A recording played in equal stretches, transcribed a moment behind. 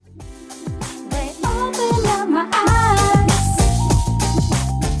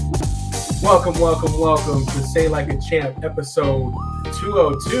Welcome to Say Like a Champ, episode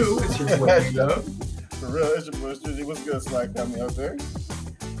 202. It's your boy, Joe. For real, it's your boy, Strizzy. What's good, Slack family out there?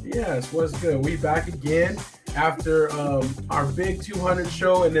 Yes, what's good? We back again after our big 200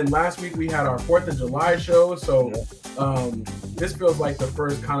 show, and then last week we had our 4th of July show. So this feels like the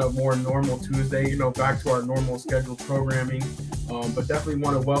first kind of more normal Tuesday, back to our normal scheduled programming. But definitely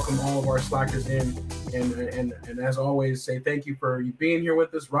want to welcome all of our Slackers in, and as always, say thank you for you being here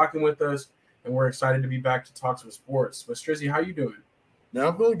with us, rocking with us, and we're excited to be back to talk some sports. But Strizzy, how you doing? Yeah,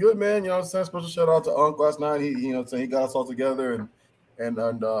 I'm feeling good, man. Special shout out to Unc last night. He got us all together and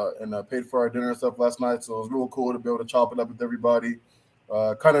paid for our dinner and stuff last night. So it was real cool to be able to chop it up with everybody.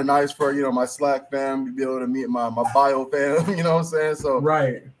 Kind of nice for my Slack fam to be able to meet my bio fam. You know what I'm saying? So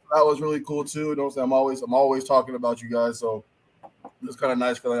right, that was really cool too. You know what I'm saying? I'm always talking about you guys. So it's kind of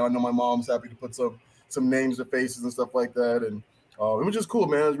nice feeling. I know my mom's happy to put some names to faces and stuff like that, and it was just cool,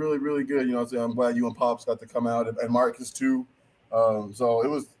 man. It was really, really good. I'm glad you and Pops got to come out, and Marcus too. So it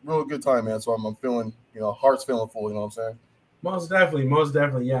was a real good time, man. So I'm feeling, heart's feeling full. You know what I'm saying? Most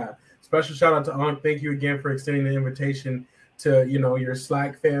definitely, yeah. Special shout out to Aunt. Thank you again for extending the invitation to your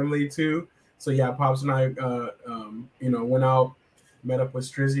Slack family too. So yeah, Pops and I, went out, met up with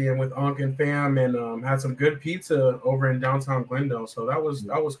Strizzy and with Unc and fam, and had some good pizza over in downtown Glendale. So that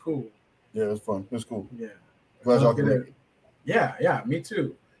was cool. Yeah, it was fun. It was cool. Yeah, glad y'all could. Yeah, me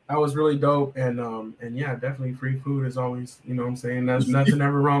too. That was really dope, and yeah, definitely free food is always, what I'm saying. There's nothing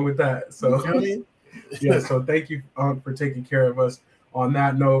ever wrong with that. So yeah, so thank you for taking care of us on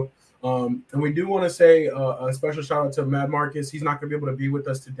that note. And we do want to say a special shout out to Mad Marcus. He's not going to be able to be with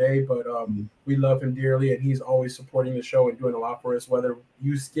us today, but we love him dearly, and he's always supporting the show and doing a lot for us. Whether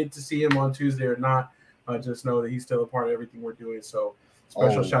you get to see him on Tuesday or not, just know that he's still a part of everything we're doing. So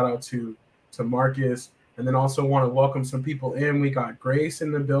special shout out to Marcus. And then also want to welcome some people in. We got Grace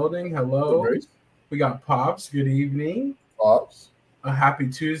in the building. Hello. Grace. We got Pops. Good evening. Pops. A happy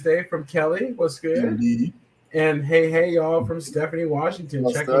Tuesday from Kelly. What's good? Indeed. And hey, y'all from Stephanie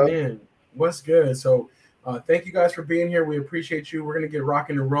Washington checking in. What's good? So thank you guys for being here. We appreciate you. We're going to get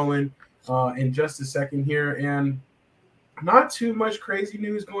rocking and rolling in just a second here. And not too much crazy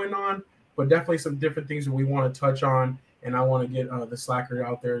news going on, but definitely some different things that we want to touch on. And I want to get the Slacker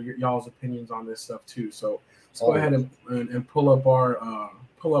out there, y'all's opinions on this stuff too. So let's go ahead and pull up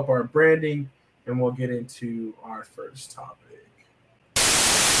our branding, and we'll get into our first topic.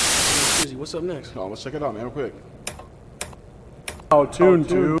 What's up next? Oh, let's check it out, man, real quick. Tune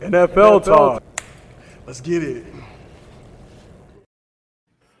to NFL Talk. Let's get it.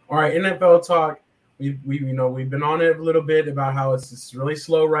 All right, NFL Talk. We've been on it a little bit about how it's just really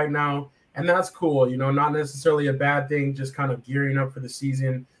slow right now. And that's cool, not necessarily a bad thing, just kind of gearing up for the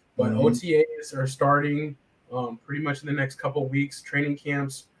season. But OTAs are starting pretty much in the next couple of weeks. Training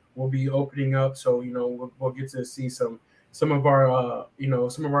camps will be opening up, so we'll get to see some of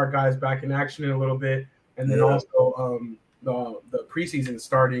our guys back in action in a little bit, and then also the preseason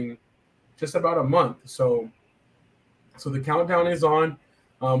starting just about a month. So the countdown is on,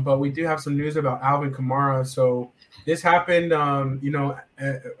 but we do have some news about Alvin Kamara. So this happened,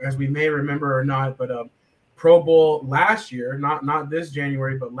 as we may remember or not, but Pro Bowl last year, not this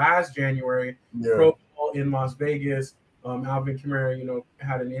January, but last January, Pro Bowl in Las Vegas. Alvin Kamara,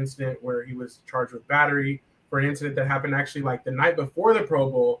 had an incident where he was charged with battery for an incident that happened actually like the night before the Pro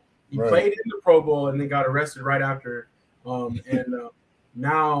Bowl. He played in the Pro Bowl and then got arrested right after.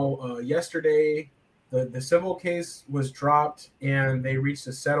 Now yesterday, the civil case was dropped and they reached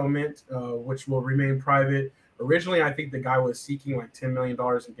a settlement, which will remain private. Originally, I think the guy was seeking like $10 million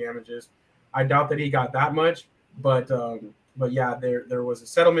in damages. I doubt that he got that much, but yeah, there was a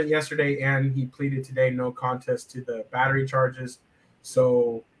settlement yesterday, and he pleaded today no contest to the battery charges.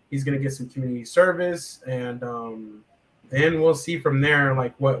 So he's going to get some community service, and then we'll see from there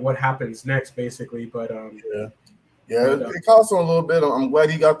like what happens next, basically. But it cost him a little bit. I'm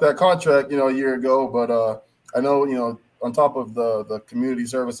glad he got that contract, a year ago. But I know, on top of the community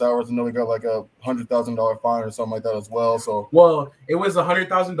service hours, I know he got like a $100,000 fine or something like that as well. So it was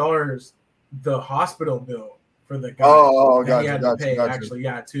 $100,000 the hospital bill for the guy. Gotcha, he had to pay actually,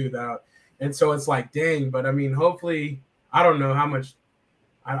 too. That, and so it's like, dang. But I mean, hopefully, I don't know how much.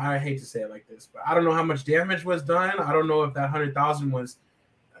 I hate to say it like this, but I don't know how much damage was done. I don't know if that 100,000 was,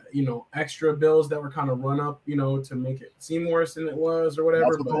 extra bills that were kind of run up, to make it seem worse than it was or whatever.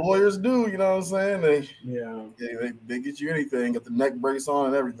 That's what the lawyers do, you know what I'm saying? They get you anything, get the neck brace on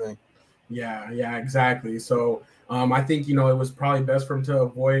and everything. Yeah, exactly. So I think, it was probably best for him to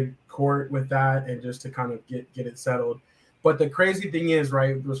avoid court with that and just to kind of get it settled. But the crazy thing is,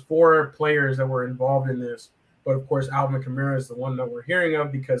 right, it was 4 players that were involved in this. But of course, Alvin Kamara is the one that we're hearing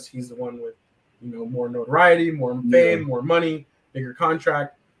of because he's the one with, more notoriety, more fame, more money, bigger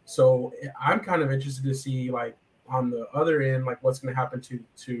contract. So I'm kind of interested to see, like, on the other end, like, what's going to happen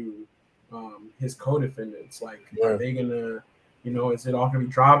to his co-defendants. Like, are they going to, is it all going to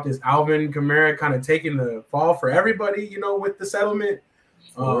be dropped? Is Alvin Kamara kind of taking the fall for everybody, with the settlement?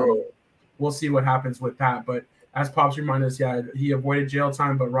 We'll see what happens with that. But as Pops reminded us, he avoided jail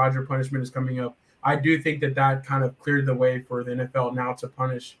time, but Roger punishment is coming up. I do think that kind of cleared the way for the NFL now to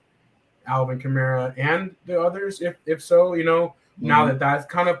punish Alvin Kamara and the others, if so, now that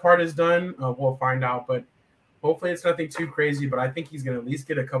kind of part is done, we'll find out. But hopefully it's nothing too crazy. But I think he's going to at least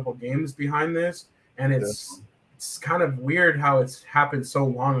get a couple games behind this. And it's kind of weird how it's happened so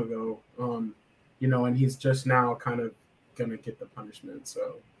long ago, and he's just now kind of going to get the punishment.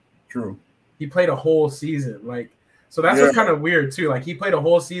 So true. He played a whole season. So that's what's kind of weird too. Like, he played a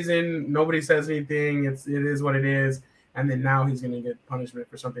whole season. Nobody says anything. It is what it is. And then now he's going to get punishment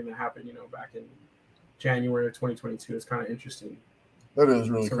for something that happened, back in January of 2022. It's kind of interesting. That is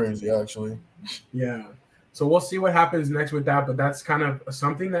really crazy, actually. Yeah. So we'll see what happens next with that. But that's kind of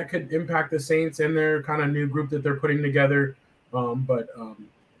something that could impact the Saints and their kind of new group that they're putting together.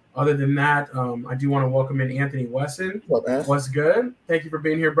 Other than that, I do want to welcome in Anthony Wesson. What's good? Thank you for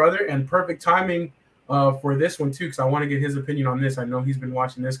being here, brother. And perfect timing for this one, too, because I want to get his opinion on this. I know he's been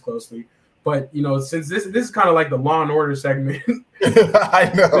watching this closely. But, since this is kind of like the Law and Order segment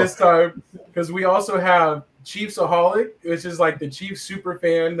I know this time, because we also have Chiefsaholic, which is like the Chiefs super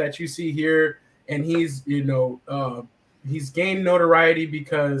fan that you see here. And he's, he's gained notoriety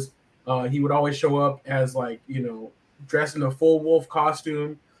because he would always show up as, like, dressed in a full wolf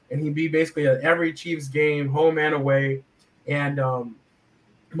costume. And he'd be basically at every Chiefs game, home and away. And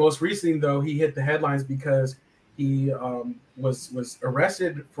most recently, though, he hit the headlines because he was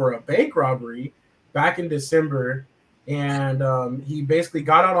arrested for a bank robbery back in December, and he basically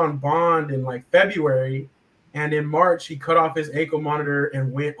got out on bond in like February, and in March he cut off his ankle monitor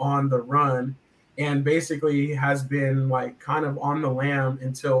and went on the run, and basically has been like kind of on the lam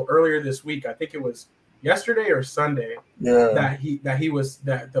until earlier this week. I think it was yesterday or Sunday that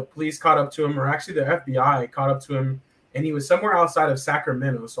the police caught up to him, or actually the FBI caught up to him, and he was somewhere outside of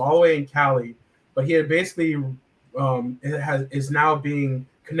Sacramento, so all the way in Cali. But he had basically is now being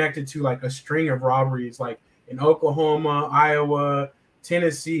connected to like a string of robberies, like in Oklahoma, Iowa,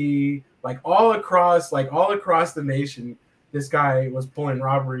 Tennessee, like all across the nation. This guy was pulling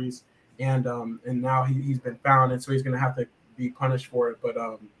robberies, and now he's been found, and so he's gonna have to be punished for it. But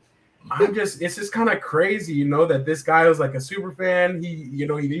it's just kind of crazy, that this guy was like a super fan. He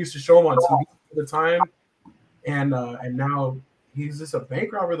used to show him on TV all the time, and now he's just a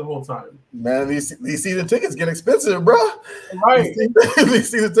bank robber the whole time. Man, these season tickets get expensive, bro. Right. These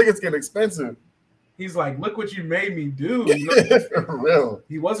season tickets get expensive. He's like, look what you made me do. For real.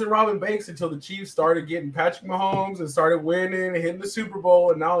 He wasn't robbing banks until the Chiefs started getting Patrick Mahomes and started winning and hitting the Super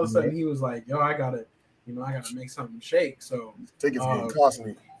Bowl. And now all of a sudden he was like, yo, I gotta make something shake. So tickets getting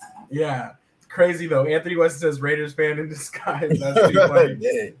costly. Yeah. Crazy though. Anthony Weston says Raiders fan in disguise. That's pretty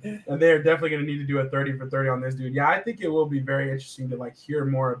funny. And they're definitely going to need to do a 30 for 30 on this dude. Yeah, I think it will be very interesting to like hear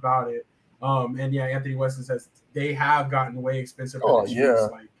more about it. And yeah, Anthony Weston says they have gotten way expensive for the Chiefs. Yeah.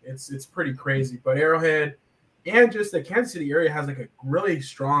 Like it's pretty crazy. But Arrowhead and just the Kansas City area has like a really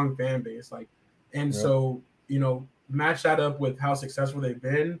strong fan base. Like, and so match that up with how successful they've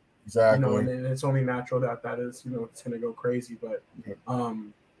been. Exactly. And it's only natural that is it's going to go crazy.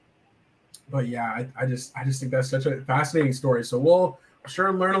 But yeah, I just think that's such a fascinating story. So we'll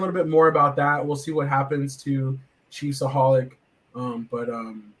sure learn a little bit more about that. We'll see what happens to Chiefsaholic.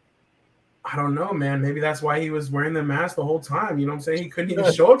 I don't know, man. Maybe that's why he was wearing the mask the whole time. You know what I'm saying? He couldn't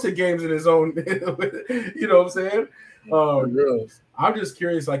even show up to games in his own. You know what I'm saying? I'm just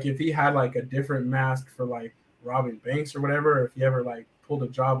curious, like if he had like a different mask for like robbing banks or whatever, or if he ever like pulled a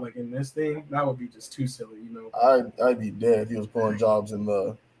job like in this thing, that would be just too silly, I'd be dead if he was pulling jobs in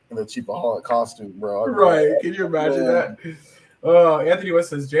the Chiefaholic costume, bro. Right. Can you imagine that? Anthony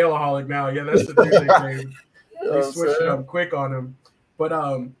West says jailaholic now. Yeah, that's the new nickname. They switched it up quick on him. But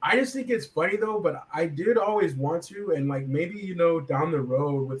I just think it's funny though, but I did always want to, and like maybe, down the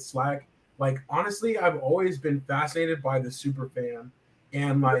road with Slack, like honestly, I've always been fascinated by the super fan.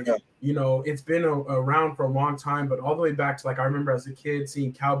 And like, it's been around for a long time, but all the way back to like, I remember as a kid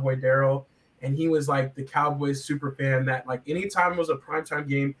seeing Cowboy Daryl, and he was like the Cowboys super fan that like anytime it was a primetime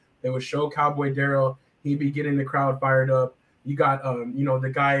game, they would show Cowboy Daryl. He'd be getting the crowd fired up. You got,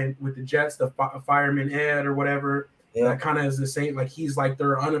 the guy with the Jets, the fireman Ed or whatever. Yeah. That kind of is the same. Like he's like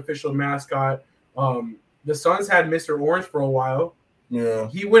their unofficial mascot. The Suns had Mr. Orange for a while. Yeah.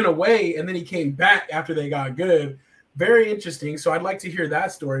 He went away and then he came back after they got good. Very interesting. So I'd like to hear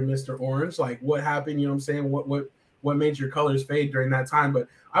that story, Mr. Orange. Like what happened, you know what I'm saying? What made your colors fade during that time? But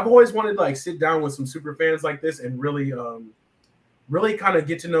I've always wanted to like sit down with some super fans like this and really really kind of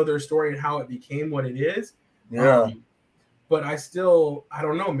get to know their story and how it became what it is. Yeah. But I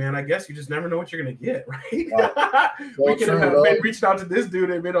don't know, man. I guess you just never know what you're gonna get, right? So we could have true, been reaching out to this dude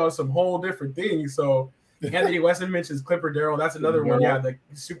and been on some whole different things. So Anthony Weston mentions Clipper Darrell. That's another one. Yeah, the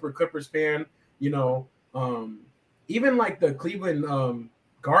super Clippers fan. You know, even like the Cleveland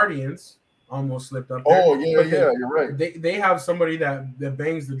Guardians almost slipped up there. Oh yeah, you're right. They have somebody that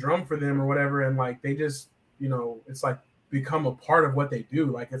bangs the drum for them or whatever, and like they just, you know, it's like become a part of what they do.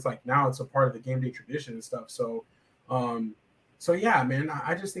 Like it's like now it's a part of the game day tradition and stuff. So so yeah, man,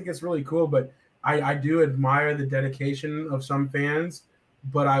 I just think it's really cool. But I do admire the dedication of some fans.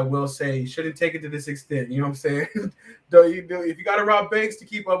 But I will say you shouldn't take it to this extent. You know what I'm saying? If you got to rob banks to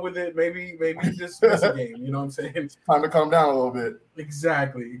keep up with it, maybe just miss a game. You know what I'm saying? It's time to calm down a little bit.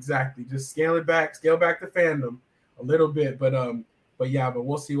 Exactly. Just scale back the fandom a little bit. But yeah, but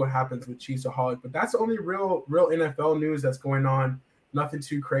we'll see what happens with Chiefsaholic. But that's the only real NFL news that's going on. Nothing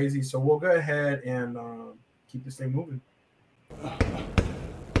too crazy. So we'll go ahead and keep this thing moving.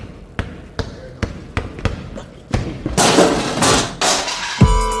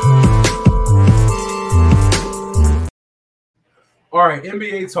 All right,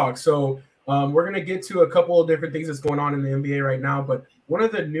 NBA talk. So we're going to get to a couple of different things that's going on in the NBA right now. But one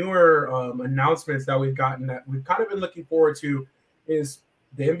of the newer announcements that we've gotten that we've kind of been looking forward to is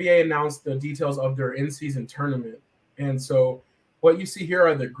the NBA announced the details of their in-season tournament. And so what you see here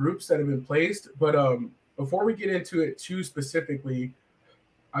are the groups that have been placed. But before we get into it too specifically,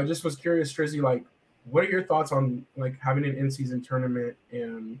 I just was curious, Strizzy, like, what are your thoughts on like having an in-season tournament?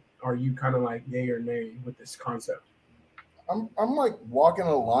 And are you kind of like yay or nay with this concept? I'm like walking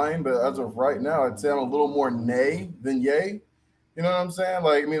a line, but as of right now, I'd say I'm a little more nay than yay. You know what I'm saying?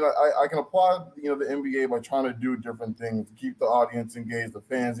 Like, I mean, I can applaud, you know, the NBA by trying to do different things to keep the audience engaged, the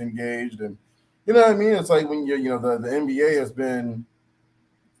fans engaged, and you know what I mean? It's like when you know, the NBA has been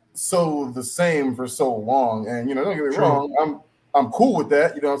so the same for so long, and you know, don't get me wrong, I'm cool with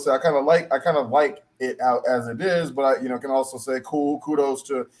that. You know what I'm saying? I kind of like it out as it is, but I, you know, can also say kudos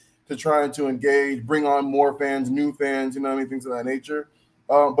to trying to engage, bring on more fans, new fans, you know what I mean, things of that nature.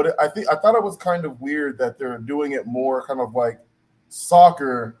 But I thought it was kind of weird that they're doing it more kind of like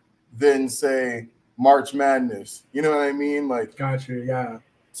soccer than say March Madness. You know what I mean? Like, gotcha, yeah.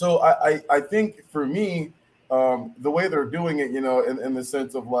 So I think for me, the way they're doing it, you know, in the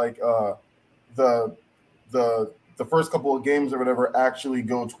sense of like the first couple of games or whatever actually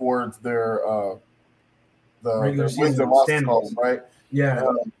go towards their regular wins and losses column, right? Yeah.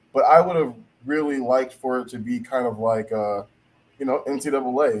 But I would have really liked for it to be kind of like, you know,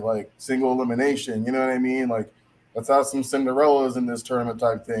 NCAA, like single elimination. You know what I mean? Like, let's have some Cinderellas in this tournament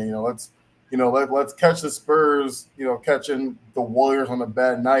type thing. You know, let's catch the Spurs, you know, catching the Warriors on a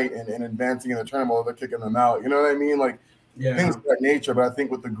bad night and advancing in the tournament while they're kicking them out. You know what I mean? Like, things of that nature. But I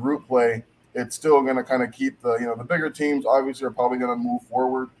think with the group play, it's still going to kind of keep the, you know, the bigger teams obviously are probably going to move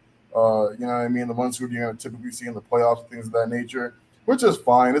forward. You know what I mean? The ones who you're going to typically see in the playoffs, things of that nature. Which is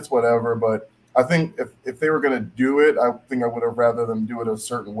fine, it's whatever. But I think if they were going to do it, I think I would have rather them do it a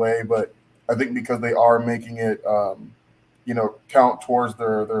certain way. But I think because they are making it, you know, count towards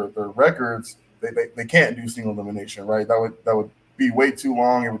their records, they can't do single elimination, right? That would be way too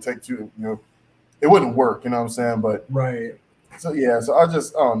long. It would take too, you know, it wouldn't work. You know what I'm saying? But right. So yeah, so I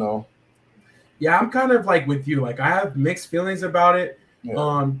don't know. Yeah, I'm kind of like with you. Like I have mixed feelings about it.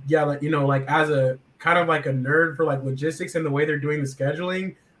 Yeah, like, you know, like as a kind of like a nerd for like logistics and the way they're doing the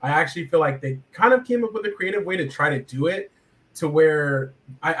scheduling, I actually feel like they kind of came up with a creative way to try to do it to where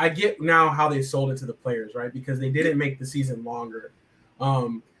I get now how they sold it to the players, right? Because they didn't make the season longer.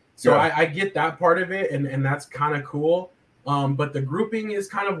 I get that part of it, and that's kind of cool. But the grouping is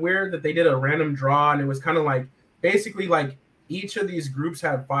kind of weird that they did a random draw, and it was kind of like basically like each of these groups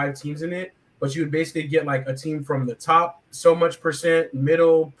had 5 teams in it, but you would basically get like a team from the top so much %,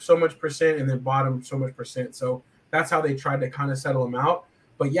 middle so much %, and then bottom so much %. So that's how they tried to kind of settle them out.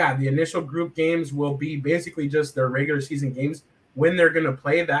 But yeah, the initial group games will be basically just their regular season games. When they're going to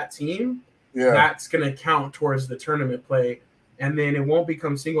play that team, that's going to count towards the tournament play. And then it won't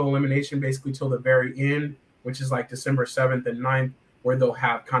become single elimination basically till the very end, which is like December 7th and 9th, where they'll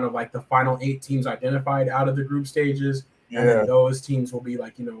have kind of like the final 8 teams identified out of the group stages. And then those teams will be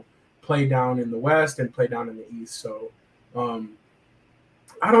like, you know, play down in the West and play down in the East. So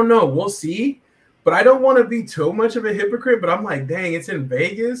I don't know. We'll see. But I don't want to be too much of a hypocrite, but I'm like, dang, it's in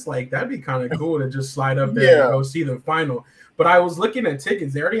Vegas. Like, that'd be kind of cool to just slide up there and go see the final. But I was looking at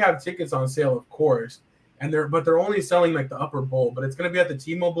tickets. They already have tickets on sale, of course, and they're only selling like the upper bowl. But it's going to be at the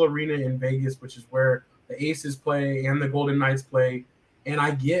T-Mobile Arena in Vegas, which is where the Aces play and the Golden Knights play. And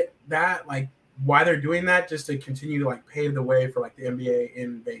I get that, like, why they're doing that, just to continue to like pave the way for like the NBA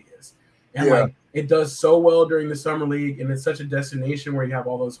in Vegas. And like it does so well during the summer league, and it's such a destination where you have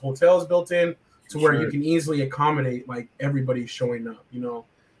all those hotels built in to where you can easily accommodate like everybody showing up,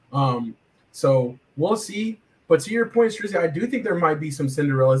 So we'll see. But to your point, Strizzy, I do think there might be some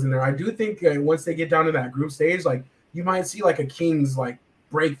Cinderellas in there. I do think once they get down to that group stage, like you might see like a Kings like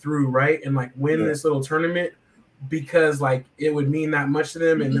breakthrough, right, and like win this little tournament, because like it would mean that much to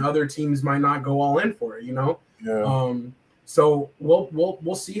them, and the other teams might not go all in for it, So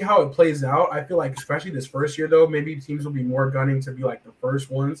we'll see how it plays out. I feel like especially this first year though, maybe teams will be more gunning to be like the first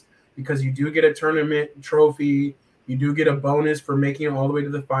ones, because you do get a tournament trophy, you do get a bonus for making it all the way to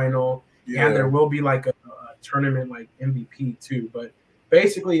the final, and there will be like a tournament like MVP too. But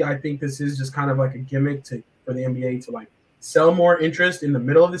basically, I think this is just kind of like a gimmick for the NBA to like sell more interest in the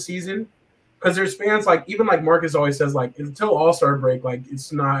middle of the season. Because there's fans like, even like Marcus always says, like until All-Star break, like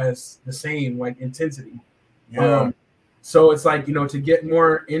it's not as the same like intensity. So it's like, to get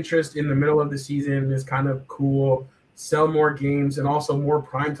more interest in the middle of the season is kind of cool. Sell more games and also more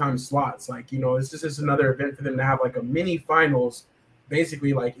primetime slots. Like, it's just another event for them to have like a mini finals,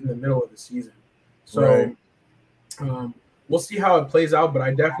 basically like in the middle of the season. So we'll see how it plays out, but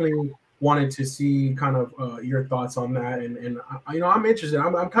I definitely wanted to see kind of your thoughts on that, and I'm interested.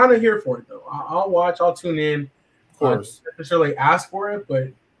 I'm kind of here for it though. I'll watch. I'll tune in. Of course, necessarily ask for it, but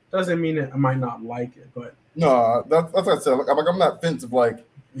doesn't mean that I might not like it. But no, that's what I said. Like I'm not offensive. Like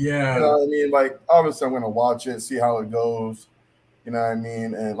you know what I mean. Like obviously I'm gonna watch it, see how it goes. You know what I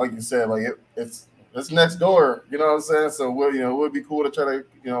mean. And like you said, like it's next door. You know what I'm saying. So it would be cool to try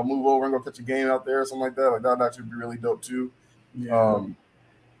to move over and go catch a game out there or something like that. Like that'd actually be really dope too.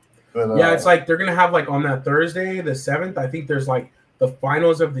 But, it's like they're gonna have like on that Thursday, the 7th. I think there's like the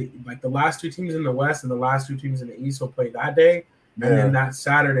finals of the last two teams in the West and the last two teams in the East will play that day, and then that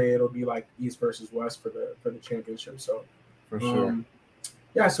Saturday it'll be like East versus West for the championship. So for sure,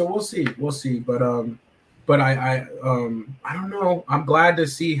 so we'll see. But I don't know. I'm glad to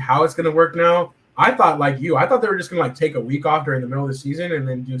see how it's gonna work now. I thought like you. I thought they were just gonna like take a week off during the middle of the season and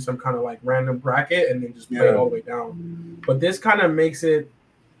then do some kind of like random bracket and then just play it all the way down. But this kind of makes it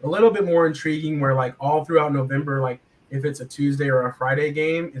a little bit more intriguing, where like all throughout November, like if it's a Tuesday or a Friday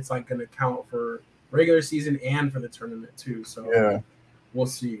game, it's like going to count for regular season and for the tournament too. So we'll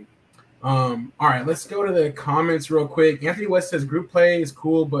see. All right, let's go to the comments real quick. Anthony West says group play is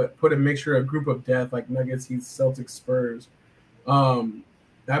cool, but put a mixture of group of death like Nuggets, Heat, Celtics, Spurs.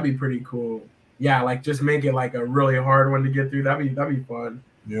 That'd be pretty cool. Yeah, like just make it like a really hard one to get through. That'd be fun.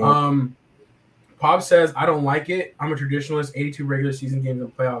 Pop says, I don't like it. I'm a traditionalist. 82 regular season games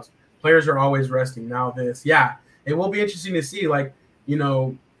and playoffs. Players are always resting. Now this. Yeah, it will be interesting to see, like,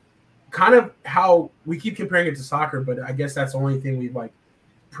 kind of how we keep comparing it to soccer, but I guess that's the only thing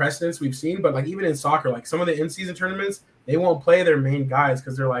precedents we've seen. But, like, even in soccer, like, some of the in-season tournaments, they won't play their main guys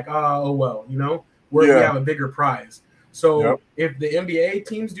because they're like, oh, well, we have a bigger prize. So if the NBA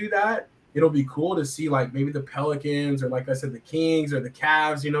teams do that, it'll be cool to see, like, maybe the Pelicans or, like I said, the Kings or the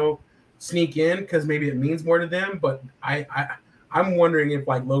Cavs, sneak in because maybe it means more to them. But I'm wondering if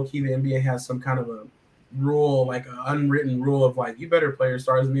like low key the NBA has some kind of a rule, like an unwritten rule of like you better play your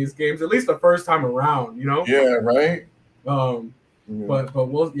stars in these games at least the first time around, right. But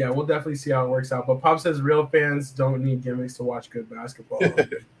we'll definitely see how it works out. But Pop says real fans don't need gimmicks to watch good basketball.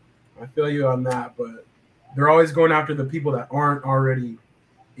 I feel you on that, but they're always going after the people that aren't already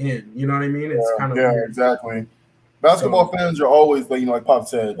in, you know what I mean? It's kind of weird. Exactly. Basketball fans are always like Pop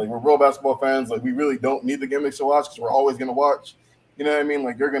said, like we're real basketball fans. Like we really don't need the gimmicks to watch because we're always going to watch. You know what I mean?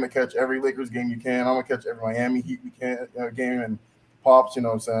 Like you're going to catch every Lakers game you can. I'm going to catch every Miami Heat game and Pops. You know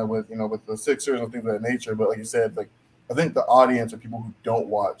what I'm saying, with with the Sixers and things of that nature. But like you said, like I think the audience are people who don't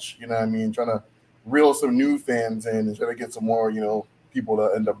watch. You know what I mean? Trying to reel some new fans in and try to get some more people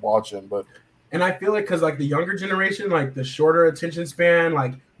to end up watching. And I feel like because like the younger generation, like the shorter attention span,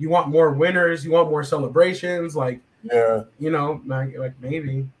 like you want more winners, you want more celebrations, like. Yeah, like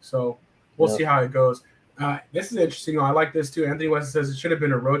maybe. So we'll see how it goes. This is interesting. I like this too. Anthony West says it should have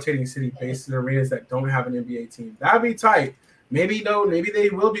been a rotating city based in arenas that don't have an NBA team. That'd be tight. Maybe they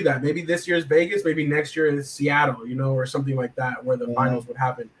will do that. Maybe this year's Vegas, maybe next year is Seattle, or something like that where the finals would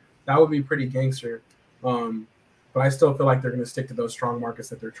happen. That would be pretty gangster. But I still feel like they're going to stick to those strong markets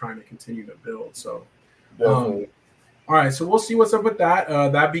that they're trying to continue to build. So definitely. All right, so we'll see what's up with that.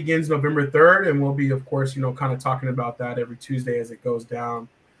 That begins November 3rd, and we'll be, of course, kind of talking about that every Tuesday as it goes down.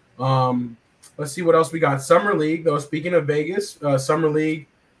 Let's see what else we got. Summer League, though. Speaking of Vegas, Summer League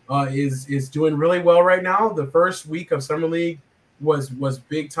is doing really well right now. The first week of Summer League was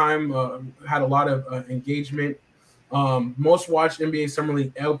big time. Had a lot of engagement. Most watched NBA Summer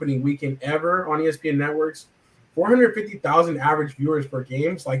League opening weekend ever on ESPN networks. 450,000 average viewers per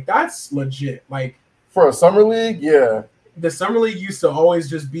games. Like, that's legit. Like, for a Summer League, yeah. The Summer League used to always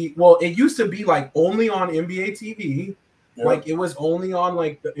just be, well, it used to be like only on NBA TV. Yep. Like, it was only on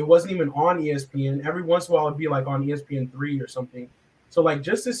it wasn't even on ESPN. Every once in a while it'd be like on ESPN3 or something. So like,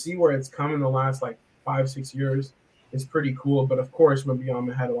 just to see where it's come in the last like 5-6 years is pretty cool. But of course,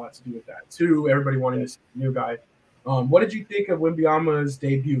 Wembyama had a lot to do with that too. Everybody wanted to see a new guy. What did you think of Wembyama's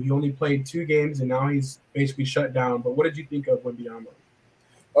debut? He only played 2 games and now he's basically shut down. But what did you think of Wembyama?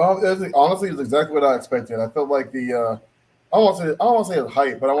 Honestly, it was exactly what I expected. I felt like I don't want to say it's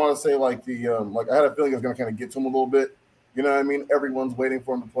hype, but I want to say like I had a feeling it was going to kind of get to him a little bit. You know what I mean? Everyone's waiting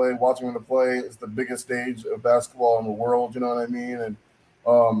for him to play, watching him to play. It's the biggest stage of basketball in the world. You know what I mean? And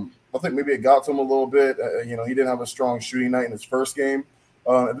I think maybe it got to him a little bit. He didn't have a strong shooting night in his first game.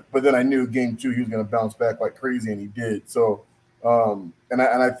 But then I knew game 2 he was going to bounce back like crazy, and he did. So, and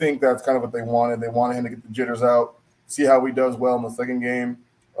I think that's kind of what they wanted. They wanted him to get the jitters out, see how he does well in the second game.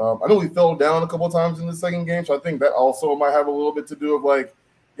 I know he fell down a couple of times in the second game, so I think that also might have a little bit to do with like,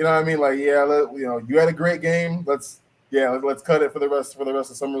 you know what I mean? Like, yeah, you had a great game. Let's cut it for the rest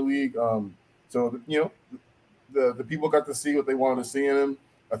of Summer League. So the people got to see what they wanted to see in him.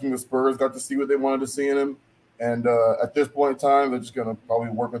 I think the Spurs got to see what they wanted to see in him. And at this point in time, they're just going to probably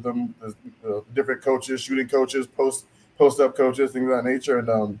work with them, different coaches, shooting coaches, post-up coaches, things of that nature,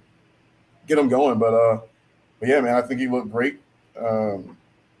 and get them going. But yeah, man, I think he looked great.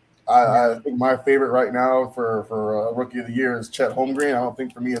 I think my favorite right now for Rookie of the Year is Chet Holmgren. I don't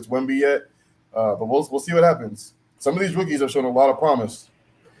think for me it's Wemby yet, but we'll see what happens. Some of these rookies are showing a lot of promise.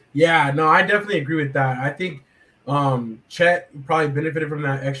 Yeah, no, I definitely agree with that. I think Chet probably benefited from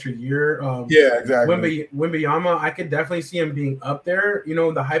that extra year. Yeah, exactly. Wembyama, I could definitely see him being up there.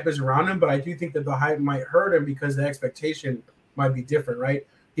 The hype is around him, but I do think that the hype might hurt him because the expectation might be different, right?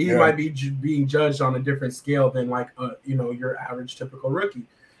 He might be being judged on a different scale than like your average typical rookie.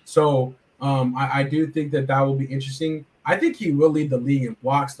 So I do think that will be interesting. I think he will lead the league in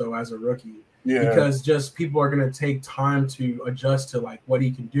blocks though as a rookie, because just people are going to take time to adjust to like what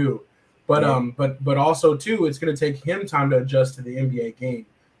he can do. But but also too, it's going to take him time to adjust to the NBA game.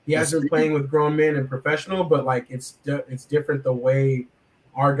 He has been playing with grown men and professional, but like it's different the way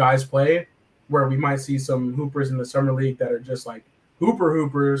our guys play, where we might see some hoopers in the summer league that are just like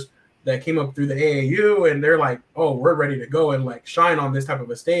hoopers that came up through the AAU, and they're like, oh, we're ready to go and like shine on this type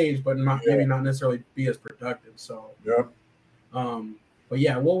of a stage, but maybe not necessarily be as productive. So but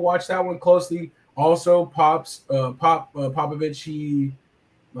yeah, we'll watch that one closely. Also, Popovich, he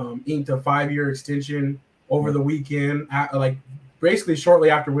inked a 5-year extension over the weekend, like basically shortly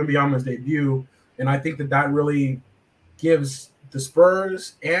after Wembyama's debut, and I think that really gives the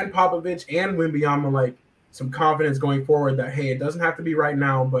Spurs and Popovich and Wembyama like some confidence going forward that hey, it doesn't have to be right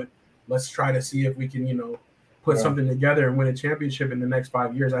now, but let's try to see if we can put something together and win a championship in the next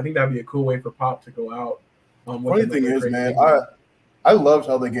 5 years. I think that'd be a cool way for Pop to go out. Funny thing is, man, I loved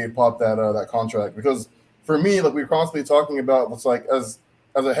how they gave Pop that contract, because for me, like we're constantly talking about, it's like as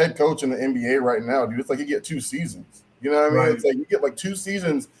a head coach in the NBA right now, dude, it's like you get 2 seasons. You know what I mean? Right. It's like you get like 2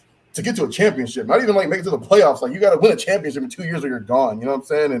 seasons to get to a championship, not even like make it to the playoffs. Like you got to win a championship in 2 years or you're gone. You know what I'm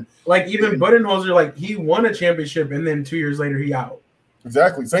saying? And like even Budenholzer, like he won a championship and then 2 years later he out.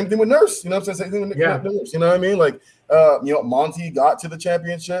 Exactly. Same thing with Nurse. You know what I'm saying? Same thing with Nurse. You know what I mean? Like Monty got to the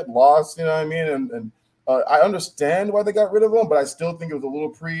championship, lost. You know what I mean? And I understand why they got rid of him, but I still think it was a little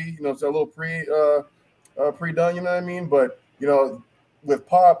pre done. You know what I mean? But with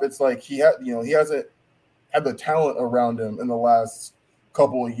Pop, it's like he hasn't had the talent around him in the last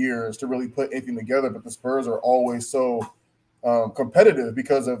couple of years to really put anything together. But the Spurs are always so competitive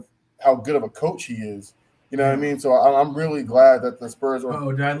because of how good of a coach he is. You know what I mean? So I'm really glad that the Spurs are.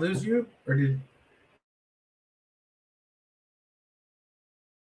 Oh, did I lose you? Or did?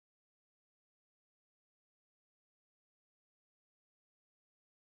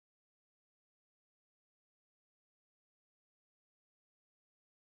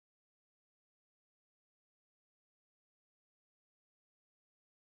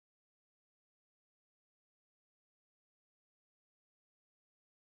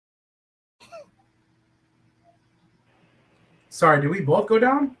 Sorry, did we both go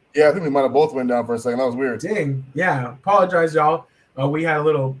down? Yeah, I think we might have both went down for a second. That was weird. Dang. Yeah. Apologize, y'all. We had a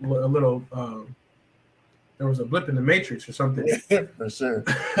little there was a blip in the matrix or something. For sure.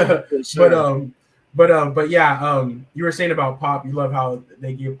 But But yeah, you were saying about Pop. You love how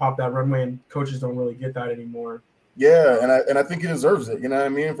they give Pop that runway, and coaches don't really get that anymore. Yeah, and I think he deserves it. You know what I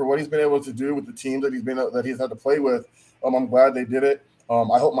mean? For what he's been able to do with the teams that he's had to play with. I'm glad they did it.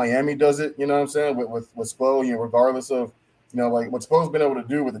 I hope Miami does it. You know what I'm saying? With Spo, you know, regardless of like what Spo's been able to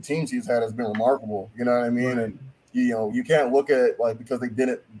do with the teams he's had has been remarkable. You know what I mean? Right. And you can't look at like because they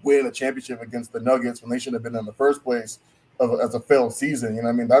didn't win a championship against the Nuggets when they should have been in the first place as a failed season. You know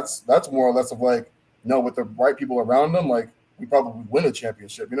what I mean? That's more or less of like with the right people around them, like we probably win a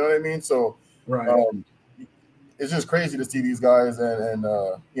championship. You know what I mean? So right. It's just crazy to see these guys and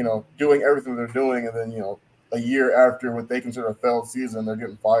doing everything they're doing, and then a year after what they consider a failed season, they're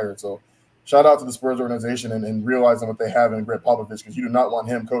getting fired. So shout out to the Spurs organization and realizing what they have in Greg Popovich, because you do not want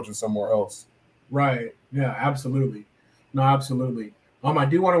him coaching somewhere else. Right. Yeah, absolutely. No, absolutely. I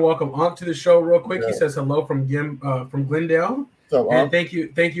do want to welcome Unc to the show real quick. Yeah. He says hello from Glendale. So, and thank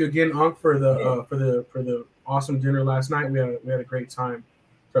you again, Unc, for the awesome dinner last night. We had a great time.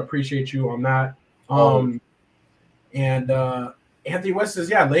 So I appreciate you on that. And Anthony West says,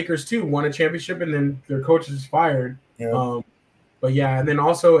 yeah, Lakers too won a championship and then their coach is fired. Yeah. But yeah, and then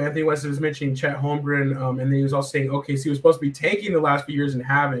also Anthony West was mentioning Chet Holmgren, and then he was also saying OKC was supposed to be tanking the last few years and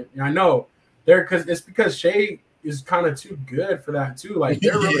haven't. And I know because Shea is kind of too good for that too. Like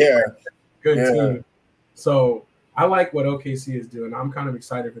they're really good team. So I like what OKC is doing. I'm kind of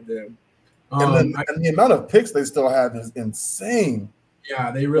excited for them. And the amount of picks they still have is insane.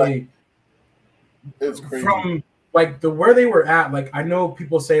 Yeah, they really. It's crazy. From like where they were at, like I know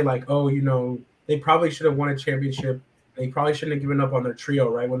people say like, oh, they probably should have won a championship. They probably shouldn't have given up on their trio,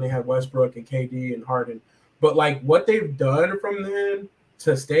 right? When they had Westbrook and KD and Harden. But like what they've done from then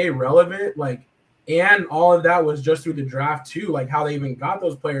to stay relevant, like, and all of that was just through the draft too, like how they even got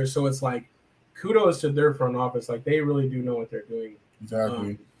those players. So it's like kudos to their front office. Like they really do know what they're doing.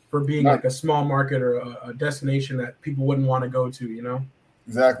 Exactly. For being like a small market or a destination that people wouldn't want to go to,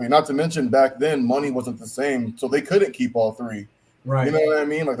 Exactly. Not to mention back then money wasn't the same, so they couldn't keep all three. Right. You know what I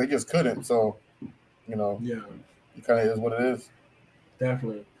mean? Like they just couldn't. So, yeah. It kind of is what it is.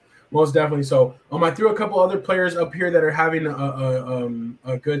 Definitely. Most definitely. So I threw a couple other players up here that are having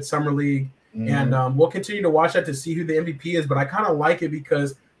a good summer league. Mm-hmm. And we'll continue to watch that to see who the MVP is. But I kind of like it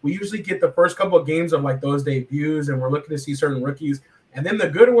because we usually get the first couple of games of like those debuts and we're looking to see certain rookies. And then the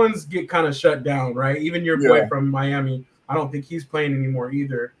good ones get kind of shut down, right? Even your boy from Miami, I don't think he's playing anymore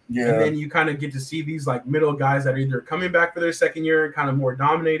either. Yeah. And then you kind of get to see these like middle guys that are either coming back for their second year and kind of more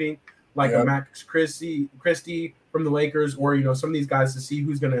dominating, like a Max Christie from the Lakers, or some of these guys to see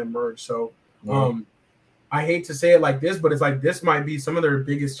who's going to emerge. So I hate to say it like this, but it's like this might be some of their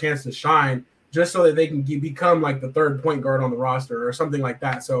biggest chance to shine, just so that they can become like the third point guard on the roster or something like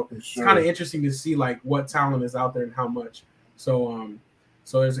that. So it's kind of interesting to see like what talent is out there and how much. So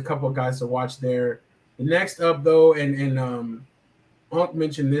there's a couple of guys to watch there. The next up though, and Unc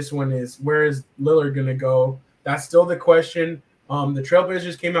mentioned this one, is where is Lillard going to go? That's still the question. The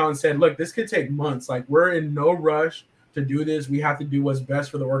Trailblazers came out and said, look, this could take months. Like, we're in no rush to do this. We have to do what's best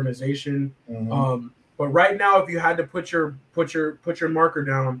for the organization. Mm-hmm. But right now, if you had to put your marker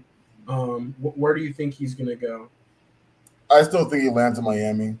down, where do you think he's going to go? I still think he lands in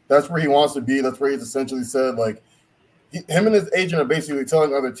Miami. That's where he wants to be. That's where he's essentially said, like, him and his agent are basically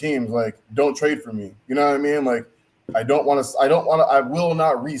telling other teams, like, don't trade for me. You know what I mean? Like, I will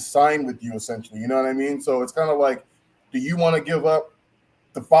not re-sign with you, essentially. You know what I mean? So it's kind of like, do you want to give up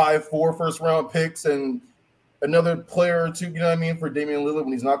the 4 first-round picks and another player or two, you know what I mean, for Damian Lillard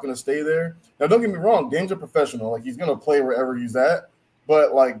when he's not going to stay there? Now, don't get me wrong. Dame's a professional. Like, he's going to play wherever he's at.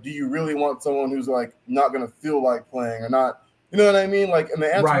 But, like, do you really want someone who's, like, not going to feel like playing or not? You know what I mean? Like, and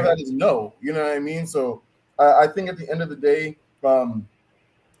the answer to that is no. You know what I mean? So I think at the end of the day,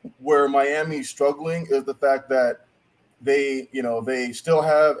 where Miami's struggling is the fact that they still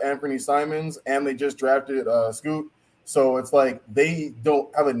have Anthony Simons and they just drafted Scoot. So it's like they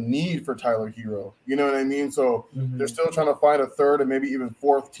don't have a need for Tyler Hero. You know what I mean? So they're still trying to find a third and maybe even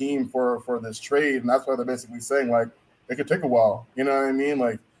fourth team for this trade. And that's why they're basically saying, like, it could take a while. You know what I mean?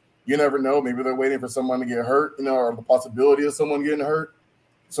 Like, you never know. Maybe they're waiting for someone to get hurt, or the possibility of someone getting hurt.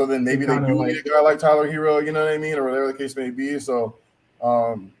 So then maybe they do need a guy like Tyler Hero, you know what I mean? Or whatever the case may be. So,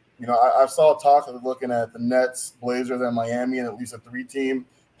 I saw talk of looking at the Nets, Blazers, and Miami, and at least a 3-team,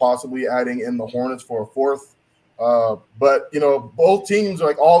 possibly adding in the Hornets for a fourth. But both teams,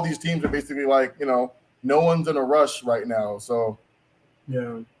 like all these teams, are basically like, no one's in a rush right now. So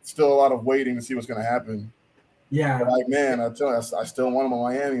still a lot of waiting to see what's going to happen. Yeah, but like, man, I tell you, I still want him in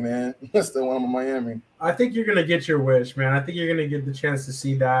Miami, man. I still want him in Miami. I think you're gonna get your wish, man. I think you're gonna get the chance to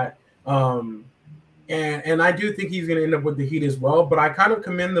see that. And And I do think he's going to end up with the Heat as well. But I kind of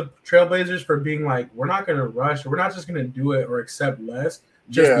commend the Trailblazers for being like, we're not going to rush. We're not just going to do it or accept less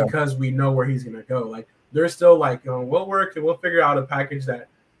just because we know where he's going to go. Like, they're still like, we'll work and we'll figure out a package that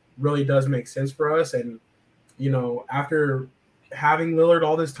really does make sense for us. And, after having Lillard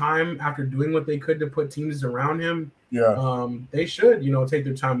all this time, after doing what they could to put teams around him, they should, take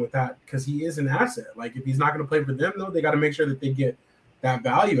their time with that because he is an asset. Like, if he's not going to play for them, though, they got to make sure that they get that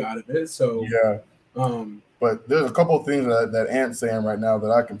value out of it. So, but there's a couple of things that Ant's saying right now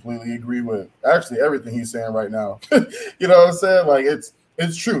that I completely agree with. Actually, everything he's saying right now. You know what I'm saying? Like, it's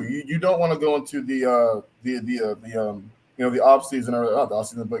true. You don't want to go into the off season or not the off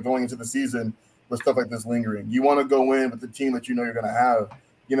season, but going into the season with stuff like this lingering. You want to go in with the team that you're going to have.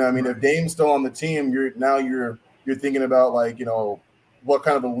 You know what I mean? If Dame's still on the team, you're thinking about like, what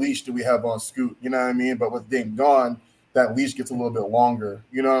kind of a leash do we have on Scoot? You know what I mean? But with Dame gone, that leash gets a little bit longer.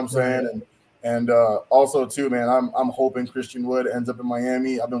 You know what I'm saying? And also too, man, I'm hoping Christian Wood ends up in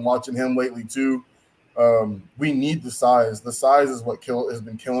Miami. I've been watching him lately too. We need the size. The size is what has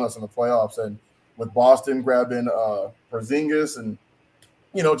been killing us in the playoffs. And with Boston grabbing Porzingis and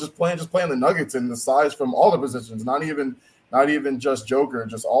just playing the Nuggets and the size from all the positions, not even just Joker,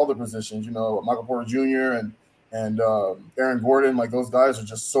 just all the positions. Michael Porter Jr. and Aaron Gordon, like those guys are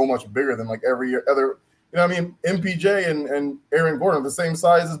just so much bigger than like every other. MPJ and Aaron Gordon are the same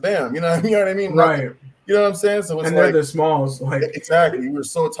size as Bam. You know what I mean? Right. You know what I'm saying? So it's and they're the smalls. Like exactly. We were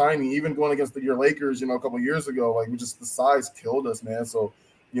so tiny, even going against your Lakers, a couple of years ago. Like the size killed us, man. So,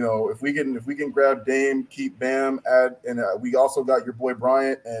 if we can grab Dame, keep Bam, we also got your boy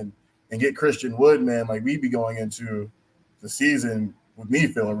Bryant and get Christian Wood, man. Like we'd be going into the season with me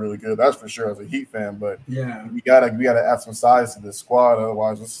feeling really good. That's for sure as a Heat fan. But yeah, we gotta add some size to this squad,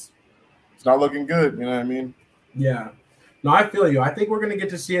 otherwise it's not looking good. You know what I mean? Yeah. No, I feel you. I think we're going to get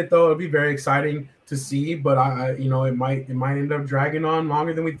to see it, though. It'll be very exciting to see, but it might end up dragging on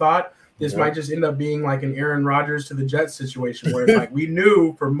longer than we thought. This might just end up being like an Aaron Rodgers to the Jets situation where it's like we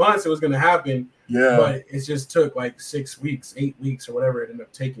knew for months it was going to happen, but it just took like 6 weeks, 8 weeks, or whatever it ended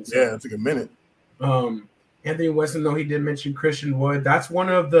up taking. So, it took a minute. Anthony Weston, though, he did mention Christian Wood. That's one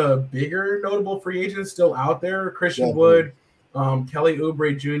of the bigger notable free agents still out there. Christian Wood, Kelly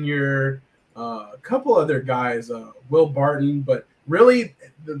Oubre Jr., a couple other guys, Will Barton, but really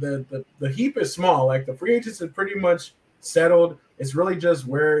the heap is small. Like the free agents are pretty much settled. It's really just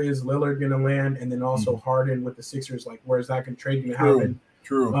where is Lillard going to land, and then also Harden with the Sixers. Like where is that trade going to happen?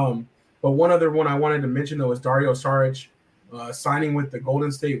 True. But one other one I wanted to mention though was Dario Saric signing with the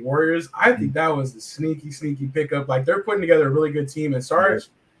Golden State Warriors. I think that was a sneaky pickup. Like they're putting together a really good team, and Saric is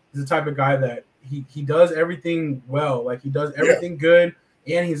the type of guy that he does everything well. Like he does everything good.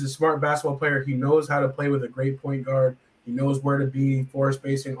 And he's a smart basketball player. He knows how to play with a great point guard. He knows where to be, floor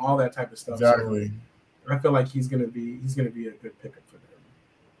spacing, all that type of stuff. Exactly. So I feel like he's gonna be a good pickup for them.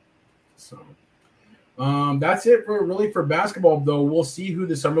 So that's it for basketball, though. We'll see who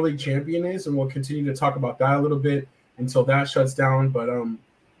the Summer League champion is, and we'll continue to talk about that a little bit until that shuts down. But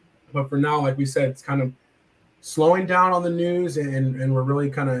for now, like we said, it's kind of slowing down on the news, and we're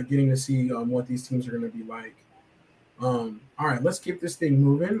really kind of getting to see what these teams are gonna be like. All right, let's keep this thing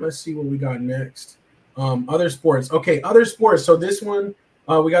moving. Let's see what we got next. Other sports. Okay, other sports. So this one,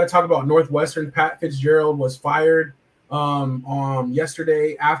 we got to talk about Northwestern. Pat Fitzgerald was fired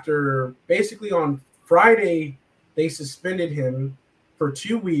yesterday after basically on Friday, they suspended him for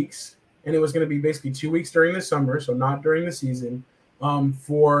 2 weeks, and it was going to be basically 2 weeks during the summer, so not during the season,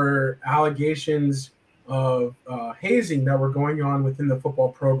 for allegations of hazing that were going on within the football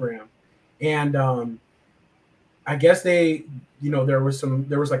program. And I guess there was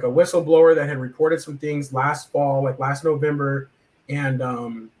like a whistleblower that had reported some things last fall, like last November, and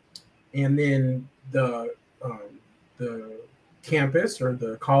then the campus or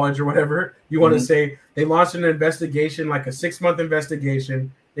the college or whatever you want to say, they launched an investigation, like a 6-month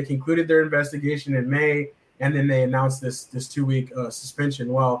investigation. They concluded their investigation in May, and then they announced this 2-week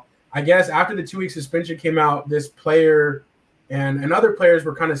suspension. Well, I guess after the 2-week suspension came out, this player and other players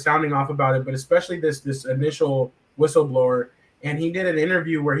were kind of sounding off about it, but especially this initial whistleblower. And he did an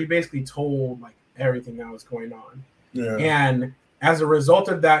interview where he basically told like everything that was going on. Yeah. And as a result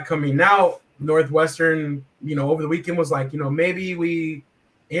of that coming out, Northwestern, over the weekend was like, maybe we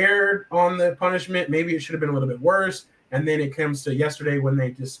erred on the punishment. Maybe it should have been a little bit worse. And then it comes to yesterday when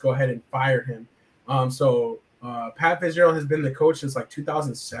they just go ahead and fire him. So Pat Fitzgerald has been the coach since like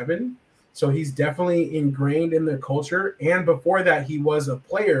 2007. So he's definitely ingrained in the culture. And before that, he was a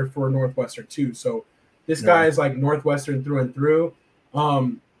player for Northwestern too. So this guy is like Northwestern through and through.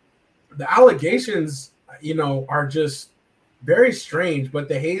 The allegations, are just very strange. But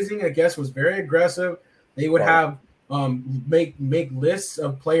the hazing, I guess, was very aggressive. They would have make lists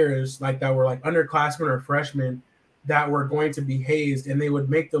of players like that were like underclassmen or freshmen that were going to be hazed, and they would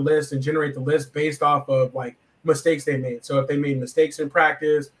make the list and generate the list based off of like mistakes they made. So if they made mistakes in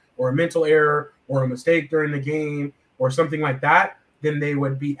practice or a mental error or a mistake during the game or something like that, then they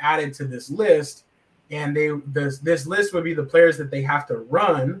would be added to this list, and this list would be the players that they have to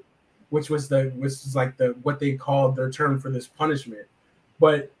run, which was like what they called their term for this punishment.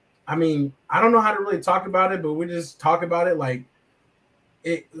 But I mean, I don't know how to really talk about it, but we just talk about it like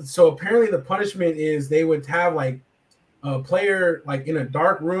it. So apparently the punishment is they would have like a player like in a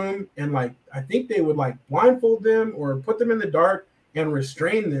dark room, and like I think they would like blindfold them or put them in the dark and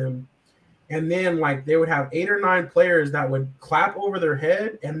restrain them. And then like they would have 8 or 9 players that would clap over their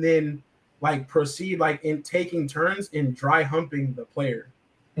head and then like proceed like in taking turns in dry humping the player.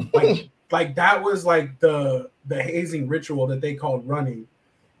 Like that was like the hazing ritual that they called running.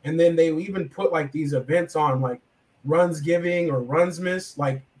 And then they even put like these events on like runs giving or runs miss,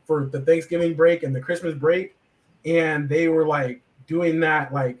 like for the Thanksgiving break and the Christmas break. And they were like doing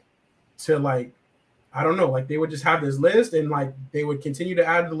that like to like, I don't know, like they would just have this list and like they would continue to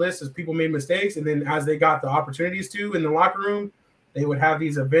add to the list as people made mistakes. And then as they got the opportunities to in the locker room, they would have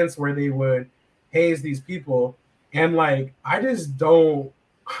these events where they would haze these people. And like, I just don't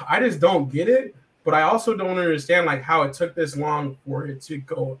get it. But I also don't understand like how it took this long for it to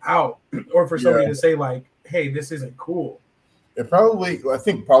go out or for somebody to say like, hey, this isn't cool. I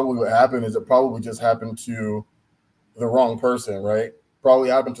think what happened is it probably just happened to the wrong person, right? Probably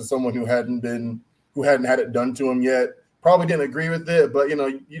happened to someone who hadn't had it done to him yet. Probably didn't agree with it, but you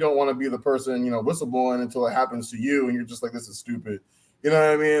don't want to be the person, whistleblowing until it happens to you and you're just like, this is stupid. You know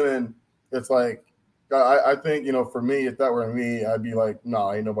what I mean? And it's like, I think, for me, if that were me, I'd be like,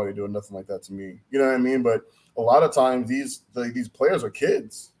 no, ain't nobody doing nothing like that to me. You know what I mean? But a lot of times these players are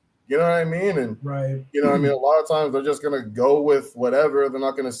kids. You know what I mean? And right. You know what I mean? A lot of times they're just gonna go with whatever. They're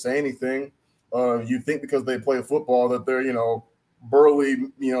not gonna say anything. You think because they play football that they're, burly,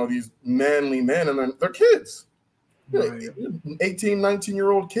 these manly men, and they're kids. Right. 18,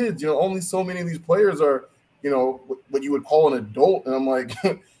 19-year-old kids. Only so many of these players are, what you would call an adult. And I'm like,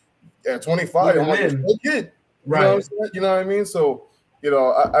 at 25, I'm like, you're still a kid. Right. You know what I mean? So,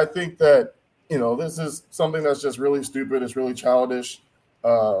 I think that, this is something that's just really stupid. It's really childish.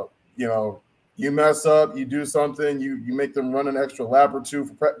 You mess up, you do something, you make them run an extra lap or two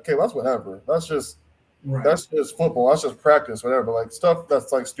for okay, that's whatever. That's just football. That's just practice, whatever. Like stuff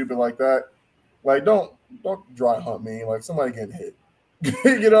that's like stupid like that. Like don't dry hump me. Like somebody getting hit.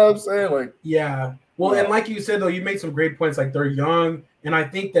 You know what I'm saying? Like yeah. Well, and like you said though, you made some great points. Like they're young, and I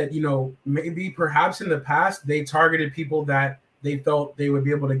think that maybe perhaps in the past they targeted people that they felt they would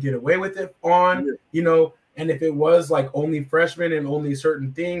be able to get away with it on. And if it was like only freshmen and only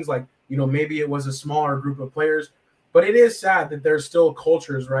certain things, like maybe it was a smaller group of players. But it is sad that there's still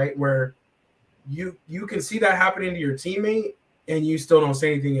cultures, right, where you can see that happening to your teammate and you still don't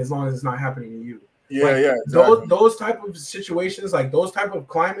say anything as long as it's not happening to you. Exactly. Those type of situations, like those type of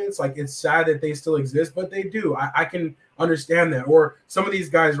climates, like it's sad that they still exist, but they do. I can understand that. Or some of these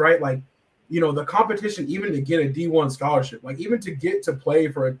guys, right, like the competition even to get a D1 scholarship, like even to get to play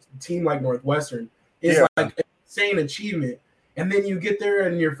for a team like Northwestern is like an insane achievement. And then you get there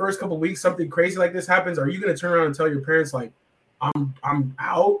and your first couple of weeks, something crazy like this happens. Are you going to turn around and tell your parents like, I'm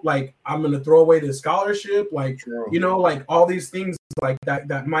out, like I'm going to throw away this scholarship, like like all these things like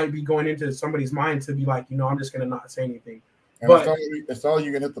that might be going into somebody's mind to be like, I'm just going to not say anything. And but it's not like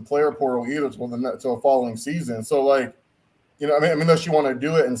you can hit the player portal either till the following season. So like, I mean, unless you want to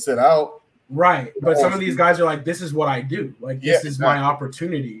do it and sit out, right? But some of these guys are like, this is what I do, like this is my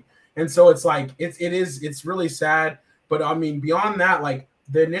opportunity, and so it's like it's really sad. But I mean, beyond that, like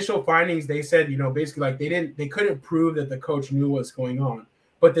the initial findings, they said, basically like they couldn't prove that the coach knew what's going on,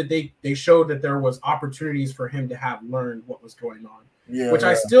 but that they showed that there was opportunities for him to have learned what was going on. Which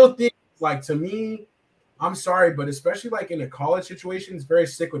I still think, like, to me, I'm sorry, but especially like in a college situation, it's very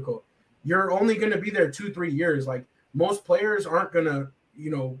cyclical. You're only going to be there 2-3 years. Like most players aren't going to,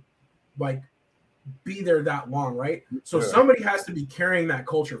 like be there that long, right? So somebody has to be carrying that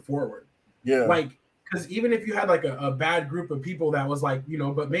culture forward. Yeah. Like, because even if you had like a bad group of people that was like,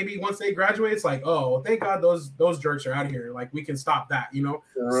 but maybe once they graduate, it's like, oh, thank God those jerks are out of here. Like we can stop that,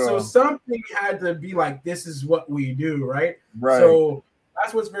 So something had to be like, this is what we do, right? Right. So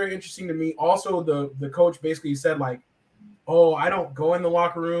that's what's very interesting to me. Also, the coach basically said like, oh, I don't go in the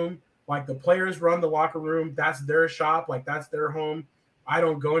locker room. Like the players run the locker room. That's their shop. Like that's their home. I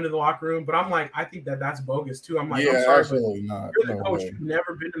don't go into the locker room, but I'm like, I think that's bogus too. I'm like, I'm sorry, but you're the coach. You've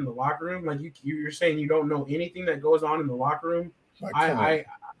never been in the locker room. Like you're saying you don't know anything that goes on in the locker room. Like, I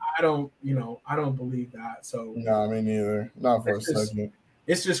I don't believe that. So no, me neither. Not for a second.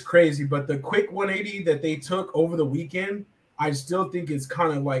 It's just crazy. But the quick 180 that they took over the weekend, I still think it's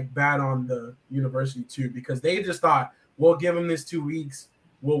kind of like bad on the university too, because they just thought we'll give them this 2 weeks,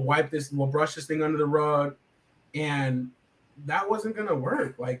 we'll brush this thing under the rug, and that wasn't gonna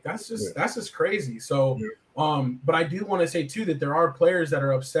work. Like that's just crazy. So but I do want to say too that there are players that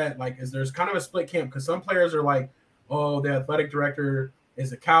are upset. Like there's kind of a split camp because some players are like, oh, the athletic director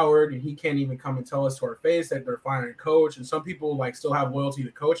is a coward and he can't even come and tell us to our face that they're firing a coach. And some people like still have loyalty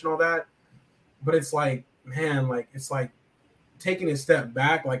to coach and all that. But it's like, man, like it's like taking a step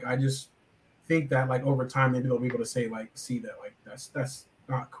back. Like I just think that like over time maybe they'll be able to say like, see that like that's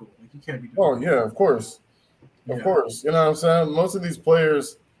not cool. Like you can't be doing Oh yeah, of course. Of course. You know what I'm saying? Most of these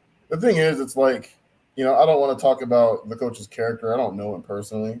players, the thing is, it's like, I don't want to talk about the coach's character. I don't know him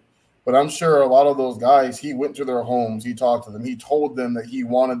personally. But I'm sure a lot of those guys, he went to their homes, he talked to them, he told them that he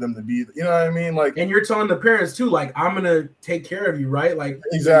wanted them to be, you know what I mean? Like, and you're telling the parents too, like, I'm gonna take care of you, right? Like,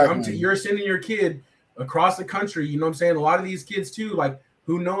 exactly. You're sending your kid across the country. You know what I'm saying? A lot of these kids too, like,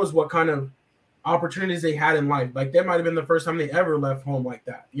 who knows what kind of opportunities they had in life? Like, that might have been the first time they ever left home like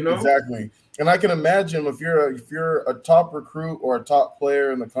that. You know? Exactly. And I can imagine if you're a top recruit or a top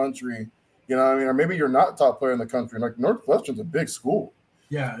player in the country, you know what I mean? Or maybe you're not a top player in the country. Like Northwestern's a big school.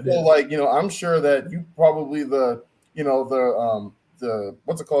 Yeah. So like, I'm sure that you probably the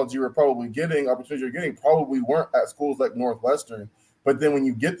what's it called? You were probably getting opportunities you're getting probably weren't at schools like Northwestern. But then when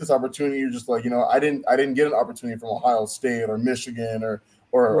you get this opportunity, you're just like, I didn't get an opportunity from Ohio State or Michigan or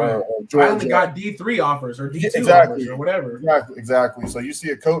Georgia. I only got D3 offers or D2 offers or whatever. Exactly. So you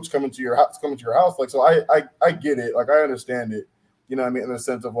see a coach coming to your house, like, so I get it, like I understand it. You know what I mean? In the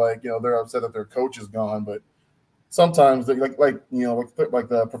sense of like, they're upset that their coach is gone, but sometimes like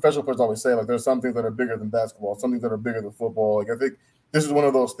the professional players always say, like there's some things that are bigger than basketball, some things that are bigger than football. Like I think this is one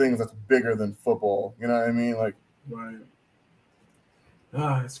of those things that's bigger than football. You know what I mean? Like, right.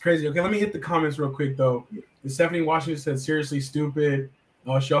 It's crazy. Okay, let me hit the comments real quick though. Stephanie Washington said, seriously stupid.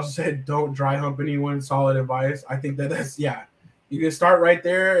 She also said, don't dry hump anyone. Solid advice. I think that's you can start right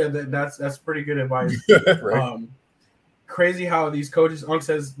there, and that's pretty good advice. Right. Crazy how these coaches, Unk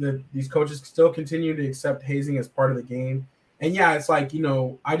says that these coaches still continue to accept hazing as part of the game. And yeah, it's like,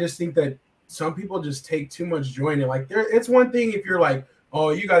 I just think that some people just take too much joy in it. Like it's one thing if you're like,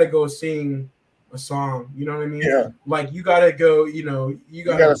 oh, you got to go sing a song, you know what I mean? Yeah. Like you got to go, you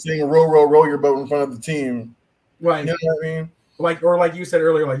got to sing row your boat in front of the team. Right. You know what I mean? Like you said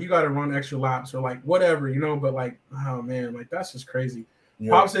earlier, like you got to run extra laps or like whatever, but like, oh man, like that's just crazy.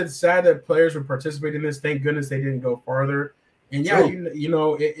 Yeah. Pop said, sad that players would participate in this. Thank goodness they didn't go farther. And yeah,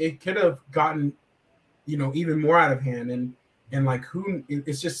 it could have gotten, even more out of hand. And like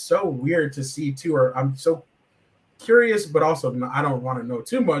it's just so weird to see too. Or I'm so curious, but also I don't want to know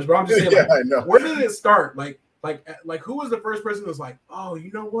too much. But I'm just saying, I know. Where did it start? Like who was the first person that was like, oh,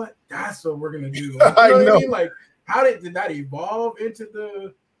 you know what? That's what we're gonna do. Like, I know. What I mean? Like, how did that evolve into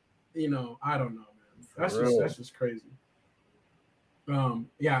the? I don't know, man. That's just crazy.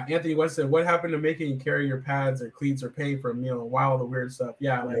 Yeah, Anthony West said, what happened to making you carry your pads or cleats or paying for a meal and all the weird stuff?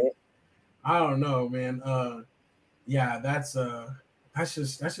 Yeah, like I don't know, man. Yeah, that's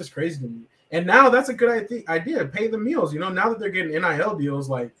just crazy to me. And now that's a good idea. Pay the meals, now that they're getting NIL deals,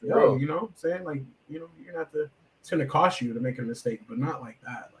 like I'm saying, like, you're gonna have to, it's gonna cost you to make a mistake, but not like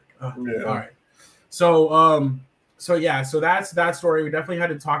that. Like all right. So yeah, so that's that story. We definitely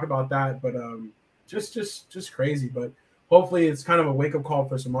had to talk about that, but just crazy. But hopefully it's kind of a wake-up call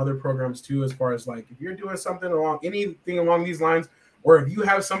for some other programs too, as far as like if you're doing anything along these lines, or if you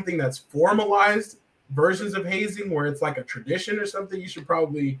have something that's formalized versions of hazing where it's like a tradition or something, you should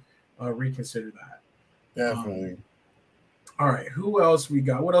probably reconsider that. Definitely. All right, who else we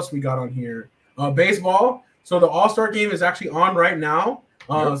got? What else we got on here? Baseball. So the All-Star game is actually on right now.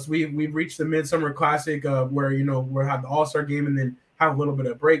 So we've reached the Midsummer Classic where we'll have the All-Star game and then have a little bit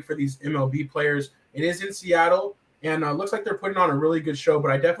of break for these MLB players. It is in Seattle. And looks like they're putting on a really good show.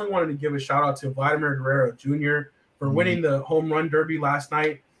 But I definitely wanted to give a shout out to Vladimir Guerrero Jr. for winning the home run derby last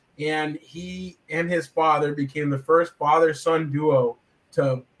night. And he and his father became the first father-son duo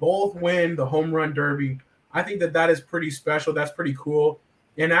to both win the home run derby. I think that is pretty special. That's pretty cool.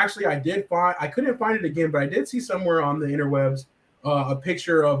 And actually, I couldn't find it again, but I did see somewhere on the interwebs a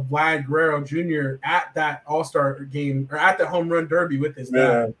picture of Vlad Guerrero Jr. at that All-Star game or at the home run derby with his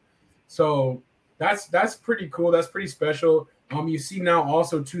dad. So that's pretty cool. That's pretty special. You see now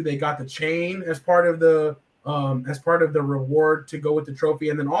also too, they got the chain as part of the reward to go with the trophy,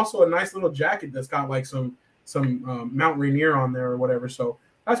 and then also a nice little jacket that's got like some Mount Rainier on there or whatever. So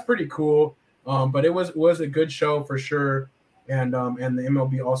that's pretty cool. But it was a good show for sure. and the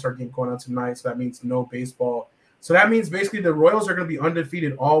MLB All-Star game going on tonight. So that means no baseball. So that means basically the Royals are going to be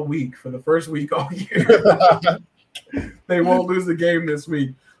undefeated all week for the first week all year. They won't lose the game this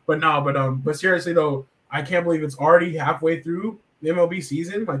week. But seriously though, I can't believe it's already halfway through the MLB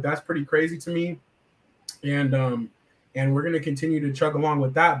season. Like that's pretty crazy to me. And we're going to continue to chug along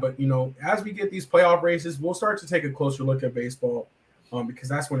with that. But as we get these playoff races, we'll start to take a closer look at baseball. Because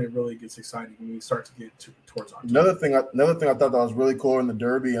that's when it really gets exciting when we start to get towards October. Another thing I thought that was really cool in the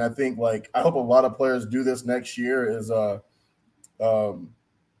Derby, and I think I hope a lot of players do this next year is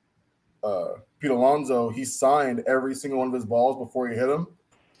Pete Alonso. He signed every single one of his balls before he hit them.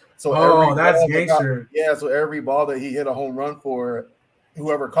 So that's gangster. So every ball that he hit a home run for,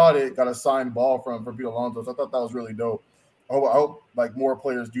 whoever caught it got a signed ball from Pete Alonso. So I thought that was really dope. I hope more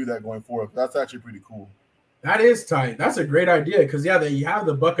players do that going forward. That's actually pretty cool. That is tight. That's a great idea because you have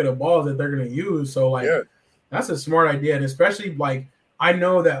the bucket of balls that they're going to use. So that's a smart idea, and especially I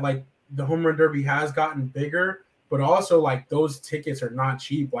know that the home run derby has gotten bigger, but also those tickets are not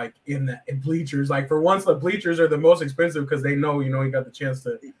cheap. In bleachers, for once the bleachers are the most expensive because they know you got the chance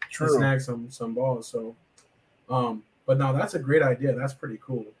to snag some balls. So, but no, that's a great idea. That's pretty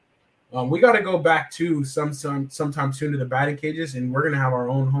cool. We got to go back to sometime soon to the batting cages, and we're going to have our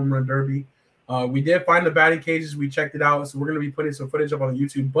own home run derby. We did find the batting cages. We checked it out. So we're going to be putting some footage up on the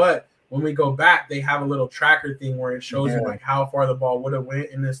YouTube. But when we go back, they have a little tracker thing where it shows you how far the ball would have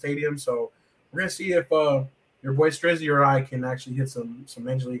went in the stadium. So we're going to see if your boy Strizzy or I can actually hit some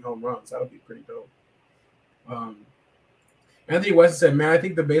Major League home runs. That'll be pretty dope. Anthony West said, man, I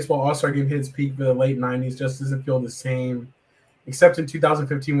think the baseball All-Star game hit its peak for the late 90s. Just doesn't feel the same. Except in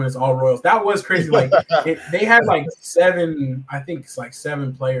 2015 when it's all Royals. That was crazy. They had seven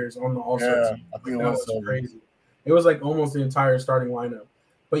players on the All-Star team. I think that was crazy. It was almost the entire starting lineup.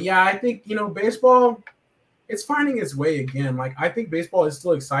 But yeah, I think, baseball, it's finding its way again. I think baseball is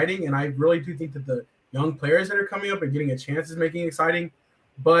still exciting, and I really do think that the young players that are coming up and getting a chance is making it exciting,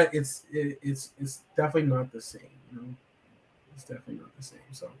 but it's definitely not the same. It's definitely not the same.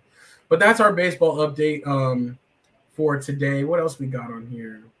 So, but that's our baseball update. For today. What else we got on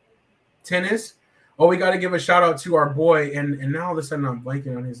here? Tennis. Oh, we got to give a shout out to our boy, and now all of a sudden I'm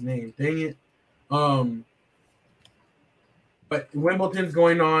blanking on his name. Dang it. But Wimbledon's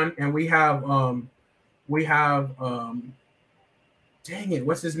going on, and we have dang it,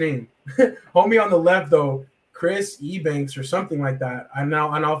 what's his name? Homie on the left though, Chris Ebanks or something like that.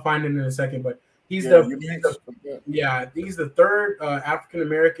 I'll find him in a second, but he's the third African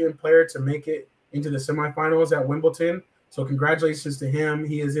American player to make it into the semifinals at Wimbledon. So congratulations to him.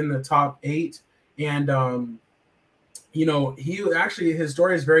 He is in the top 8. And, he actually, his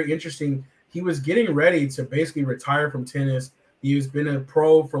story is very interesting. He was getting ready to basically retire from tennis. He's been a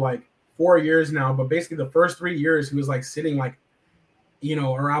pro for 4 years now, but basically the first 3 years he was sitting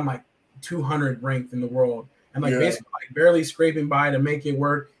around 200 ranked in the world. And basically barely scraping by to make it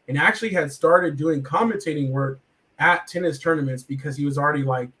work. And actually had started doing commentating work at tennis tournaments because he was already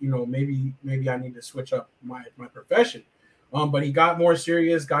maybe I need to switch up my profession. But he got more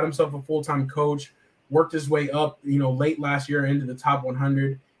serious, got himself a full-time coach, worked his way up, late last year into the top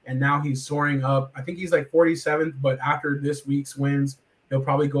 100, and now he's soaring up. I think he's 47th, but after this week's wins, he'll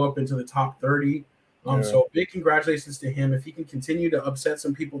probably go up into the top 30. So big congratulations to him. If he can continue to upset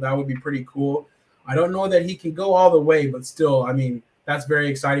some people, that would be pretty cool. I don't know that he can go all the way, but still, that's very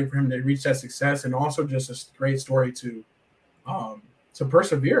exciting for him to reach that success, and also just a great story to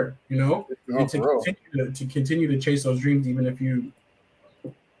persevere, and to continue to chase those dreams, even if you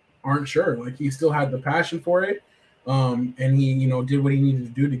aren't sure. He still had the passion for it, and he did what he needed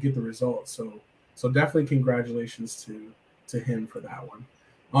to do to get the results. So definitely congratulations to him for that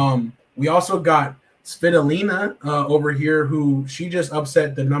one. We also got Svitolina over here, who she just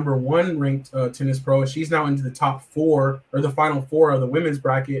upset the number 1 ranked tennis pro. She's now into the top 4 or the final 4 of the women's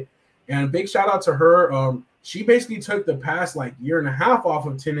bracket. And a big shout out to her. She basically took the past year and a half off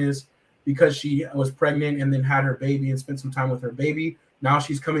of tennis because she was pregnant and then had her baby and spent some time with her baby. Now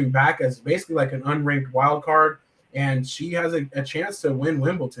she's coming back as basically an unranked wild card, and she has a chance to win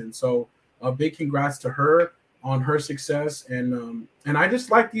Wimbledon. So a big congrats to her on her success, and I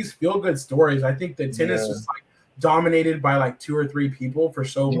just like these feel good stories. I think that tennis is dominated by 2 or 3 people for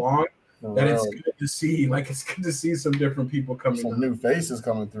so long that it's good to see. It's good to see some different people coming. Some new faces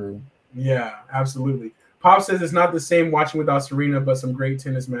coming through. Yeah, absolutely. Pop says it's not the same watching without Serena, but some great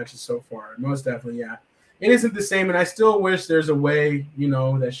tennis matches so far. Most definitely, yeah. It isn't the same, and I still wish there's a way,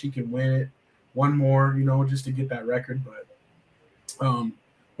 that she could win it one more, just to get that record. But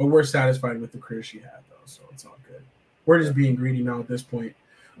we're satisfied with the career she had, though, so it's all good. We're just being greedy now at this point.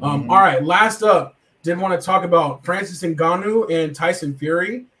 All right, last up, did want to talk about Francis Ngannou and Tyson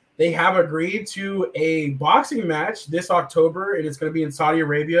Fury. They have agreed to a boxing match this October, and it's going to be in Saudi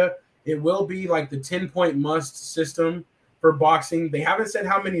Arabia. It will be like the 10-point must system for boxing. They haven't said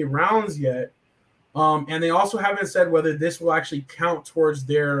how many rounds yet, and they also haven't said whether this will actually count towards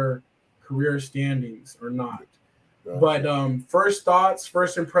their career standings or not. But first thoughts,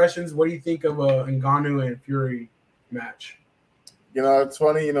 first impressions, what do you think of a Ngannou and Fury match? It's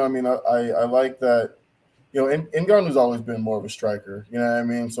funny. I mean, I like that. Ngannou's always been more of a striker. You know what I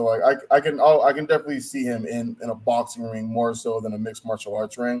mean? So like, I can definitely see him in a boxing ring more so than a mixed martial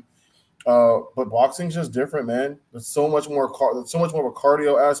arts ring. But boxing's just different, man. There's so much more of a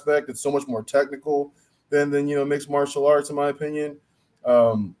cardio aspect. It's so much more technical than mixed martial arts, in my opinion.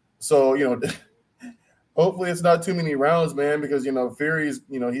 So hopefully it's not too many rounds, man, because Fury's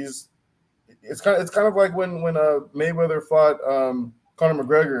it's kind of like when Mayweather fought Conor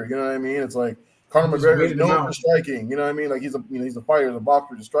McGregor. You know what I mean? It's like Conor McGregor is known for striking. You know what I mean? Like he's a fighter, he's a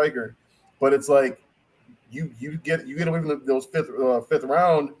boxer, he's a striker. But it's like you get away from those fifth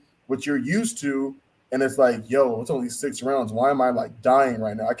round, which you're used to, and it's like, yo, it's only 6 rounds. Why am I like dying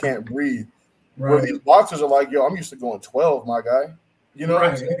right now? I can't breathe. Right. Where these boxers are like, yo, I'm used to going 12, my guy. You know what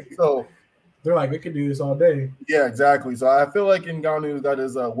I'm saying? So they're like, we could do this all day. Yeah, exactly. So I feel like Ngannou got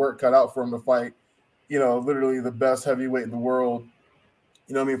his work cut out for him to fight, literally the best heavyweight in the world.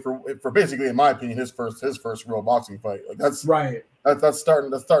 You know what I mean? For basically, in my opinion, his first real boxing fight. Like that's right. That's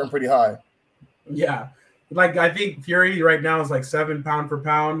starting pretty high. Yeah, like I think Fury right now is like 7 pound for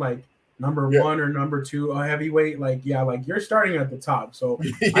pound, like number 1 or number 2 heavyweight. Like you're starting at the top. So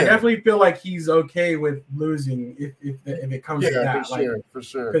I definitely feel like he's okay with losing if it comes to that. For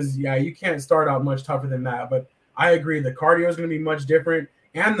sure. Because you can't start out much tougher than that. But I agree, the cardio is going to be much different,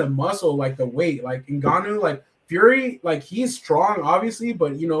 and the muscle, like the weight, like Ngannou, like Fury, like he's strong, obviously,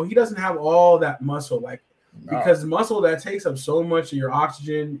 but he doesn't have all that muscle, because muscle that takes up so much of your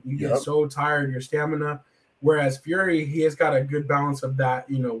oxygen, you get so tired, your stamina. Whereas Fury, he has got a good balance of that,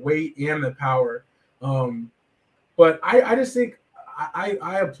 weight and the power. But I just think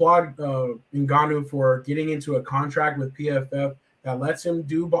I applaud Ngannou for getting into a contract with PFF that lets him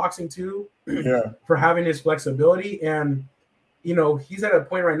do boxing too, for having his flexibility. And he's at a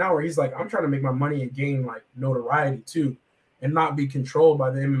point right now where he's like, I'm trying to make my money and gain like notoriety too, and not be controlled by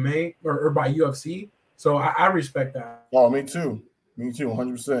the MMA or by UFC. So I respect that. Oh, me too,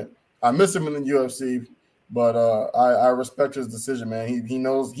 100%. I miss him in the UFC, but I respect his decision, man. He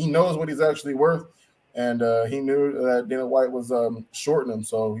knows what he's actually worth, and he knew that Dana White was shorting him,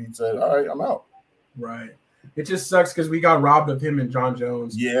 so he said, "All right, I'm out." Right. It just sucks because we got robbed of him and John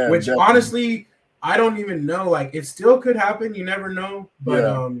Jones. Yeah, which definitely. Honestly, I don't even know. Like, it still could happen. You never know. But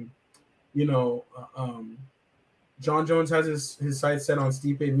John Jones has his sights set on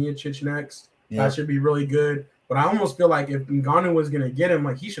Stipe Miocic next. Yeah. That should be really good. But I almost feel like if Ngannou was going to get him,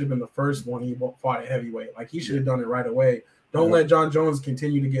 like he should have been the first one he fought at heavyweight. Like he should have done it right away. Don't let John Jones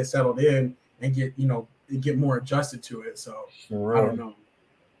continue to get settled in and get more adjusted to it. So I don't know.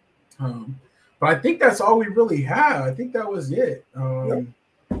 But I think that's all we really have. I think that was it.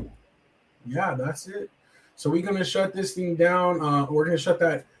 Yeah, that's it. So we're gonna shut this thing down. We're gonna shut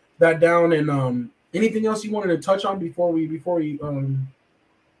that down. And anything else you wanted to touch on before we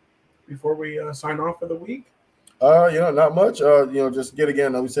sign off for the week? Not much. Just yet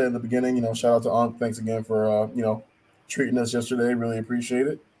again, like we said in the beginning, shout out to Ankh. Thanks again for treating us yesterday. Really appreciate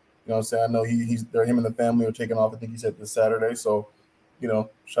it. You know what I'm saying? I know him and the family are taking off. I think he said this Saturday. So,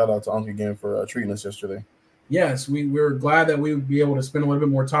 shout out to Ankh again for treating us yesterday. Yes, we're glad that we would be able to spend a little bit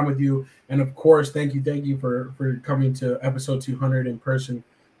more time with you. And of course, thank you for coming to episode 200 in person.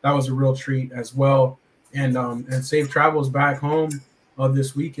 That was a real treat as well. And safe travels back home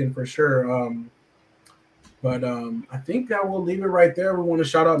this weekend for sure. But I think that we'll leave it right there. We want to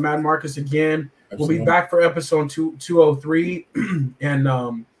shout out Mad Marcus again. Absolutely. We'll be back for episode 203.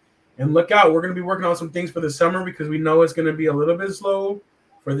 And look out, we're going to be working on some things for the summer because we know it's going to be a little bit slow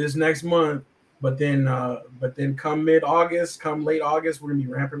for this next month. But then come mid-August, come late August, we're going to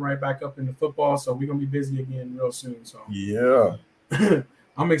be ramping right back up into football. So we're going to be busy again real soon. So yeah,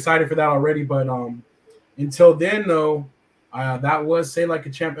 I'm excited for that already. But until then, though, that was Say Like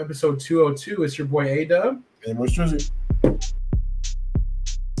a Champ episode 202. It's your boy A-Dub. And what's Trizzy?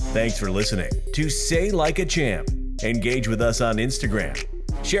 Thanks for listening to Say Like a Champ. Engage with us on Instagram.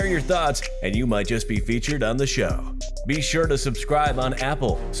 Share your thoughts, and you might just be featured on the show. Be sure to subscribe on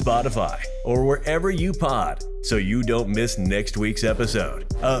Apple, Spotify, or wherever you pod so you don't miss next week's episode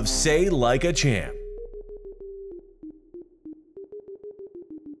of Say Like a Champ.